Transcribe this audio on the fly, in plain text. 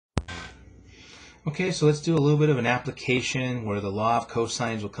Okay, so let's do a little bit of an application where the law of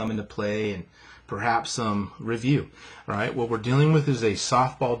cosines will come into play and perhaps some review. All right, what we're dealing with is a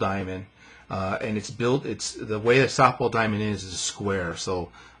softball diamond, and it's the way a softball diamond is a square. So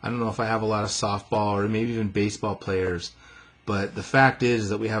I don't know if I have a lot of softball or maybe even baseball players, but the fact is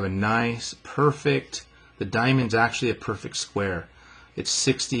that we have a nice, perfect, the diamond's actually a perfect square. It's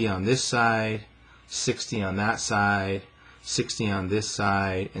 60 on this side, 60 on that side, 60 on this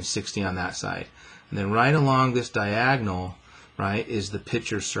side, and 60 on that side. And then right along this diagonal, right, is the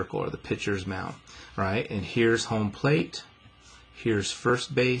pitcher's circle or the pitcher's mound, right? And here's home plate, here's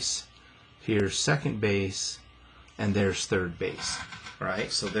first base, here's second base, and there's third base,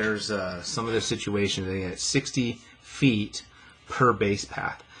 right? So there's some of the situations at 60 feet per base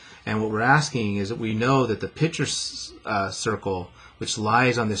path. And what we're asking is that we know that the pitcher's circle, which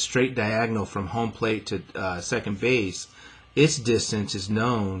lies on this straight diagonal from home plate to second base, its distance is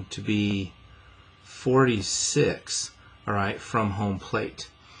known to be 46, all right, from home plate,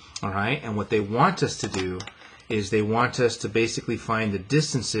 all right. And what they want us to do is they want us to basically find the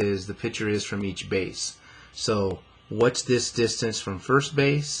distances the pitcher is from each base. So what's this distance from first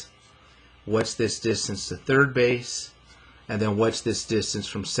base? What's this distance to third base? And then what's this distance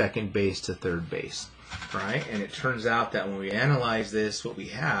from second base to third base, right? And it turns out that when we analyze this, what we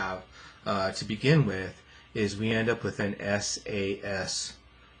have to begin with is we end up with an SAS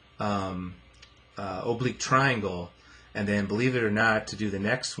oblique triangle, and then believe it or not, to do the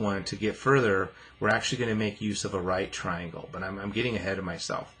next one, to get further, we're actually going to make use of a right triangle, but I'm getting ahead of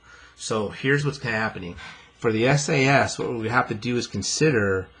myself. So here's what's happening. For the SAS, what we have to do is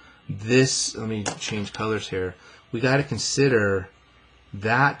consider this. Let me change colors here. We got to consider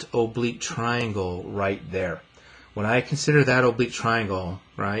that oblique triangle right there. When I consider that oblique triangle,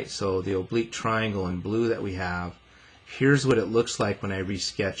 right, so the oblique triangle in blue that we have, here's what it looks like when I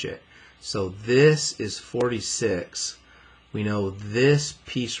resketch it. So this is 46. We know this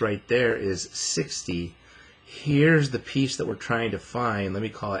piece right there is 60. Here's the piece that we're trying to find. Let me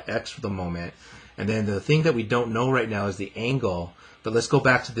call it X for the moment. And then the thing that we don't know right now is the angle. But let's go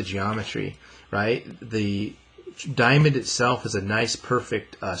back to the geometry, right? The diamond itself is a nice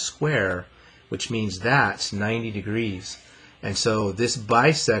perfect square, which means that's 90 degrees. And so this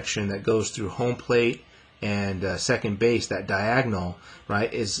bisection that goes through home plate and second base, that diagonal,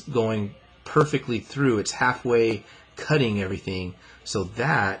 right, is going perfectly through. It's halfway cutting everything. So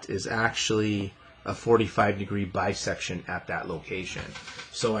that is actually a 45-degree bisection at that location.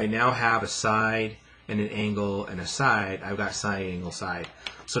 So I now have a side and an angle and a side. I've got side, angle, side.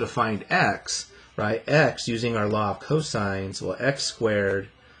 So to find x, right, x using our law of cosines, well, x squared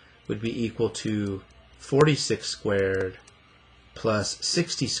would be equal to 46 squared plus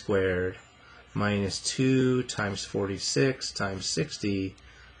 60 squared minus 2 times 46 times 60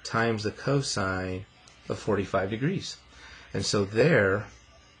 times the cosine of 45 degrees. And so there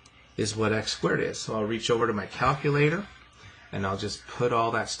is what x squared is. So I'll reach over to my calculator and I'll just put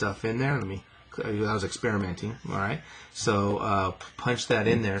all that stuff in there. I was experimenting, all right? So punch that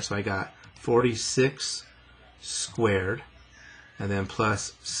in there. So I got 46 squared and then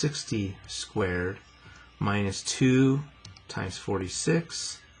plus 60 squared minus 2 times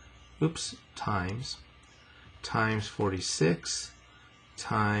 46, times 46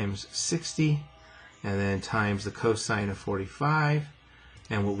 times 60, and then times the cosine of 45,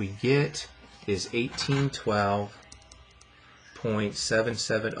 and what we get is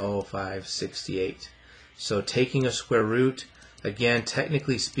 1812.770568. So taking a square root, again,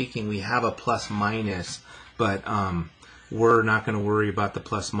 technically speaking, we have a plus minus, but we're not going to worry about the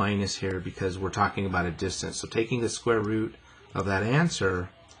plus minus here because we're talking about a distance. So taking the square root of that answer,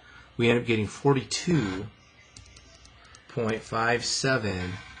 we end up getting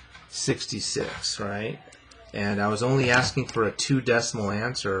 42.5766, right? And I was only asking for a 2-decimal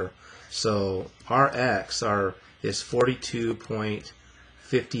answer, so our x is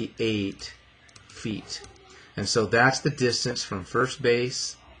 42.58 feet. And so that's the distance from first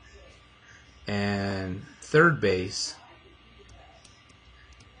base and third base,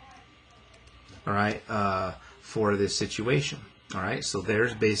 all right, for this situation. All right, so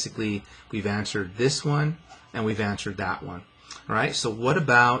there's basically, we've answered this one and we've answered that one. All right, so what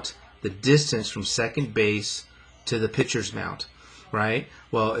about the distance from second base to the pitcher's mound, right?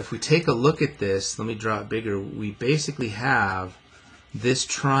 Well, if we take a look at this, let me draw it bigger, we basically have this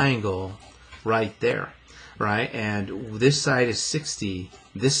triangle right there, right? And this side is 60,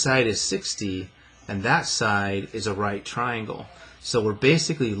 this side is 60, and that side is a right triangle. So we're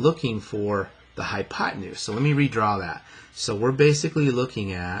basically looking for the hypotenuse. So let me redraw that. So we're basically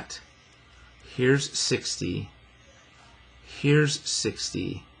looking at, here's 60, here's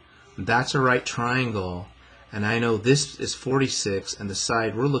 60, that's a right triangle, and I know this is 46, and the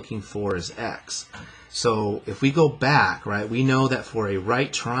side we're looking for is x. So if we go back, right, we know that for a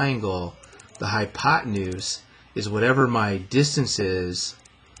right triangle, the hypotenuse is whatever my distance is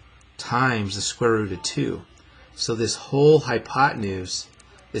times the square root of 2. So this whole hypotenuse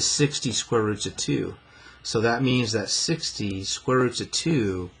is 60 square roots of 2. So that means that 60 square roots of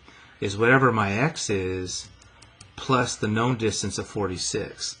 2 is whatever my x is plus the known distance of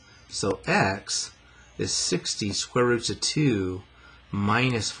 46. So x is 60 square roots of 2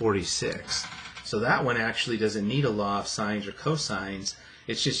 minus 46. So that one actually doesn't need a law of sines or cosines.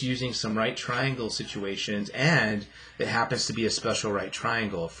 It's just using some right triangle situations, and it happens to be a special right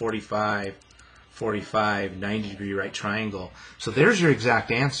triangle, a 45, 90-degree right triangle. So there's your exact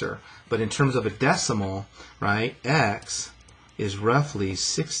answer. But in terms of a decimal, right, x is roughly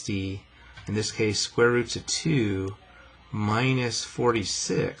 60, in this case, square roots of 2 minus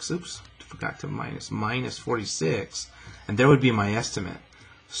 46. Oops, forgot to minus 46. And there would be my estimate.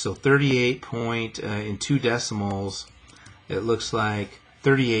 So 38 in 2 decimals, it looks like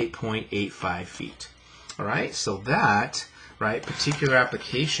 38.85 feet. All right, so that, right, particular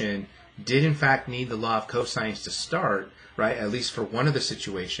application did in fact need the law of cosines to start, right, at least for one of the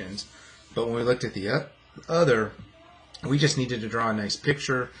situations. But when we looked at the other, we just needed to draw a nice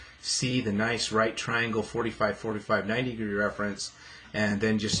picture, see the nice right triangle 45, 90-degree reference, and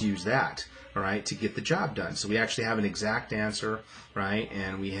then just use that, all right, to get the job done. So we actually have an exact answer, right,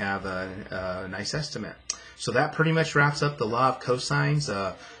 and we have a nice estimate. So that pretty much wraps up the law of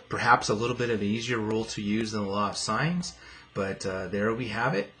cosines. Perhaps a little bit of an easier rule to use than the law of sines, but there we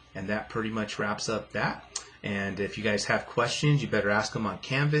have it, and that pretty much wraps up that. And if you guys have questions, you better ask them on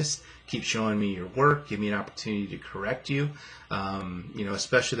Canvas. Keep showing me your work. Give me an opportunity to correct you. You know,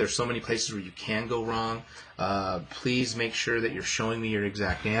 especially there's so many places where you can go wrong. Please make sure that you're showing me your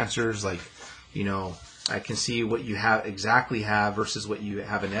exact answers. Like, you know, I can see what you exactly have versus what you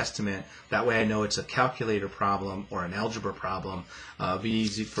have an estimate. That way I know it's a calculator problem or an algebra problem. It'll be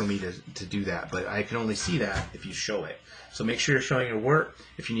easy for me to do that, but I can only see that if you show it. So make sure you're showing your work.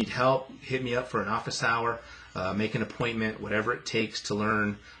 If you need help, hit me up for an office hour. Make an appointment, whatever it takes to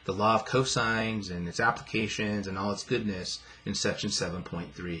learn the law of cosines and its applications and all its goodness in Section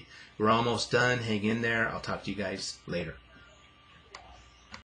 7.3. We're almost done. Hang in there. I'll talk to you guys later.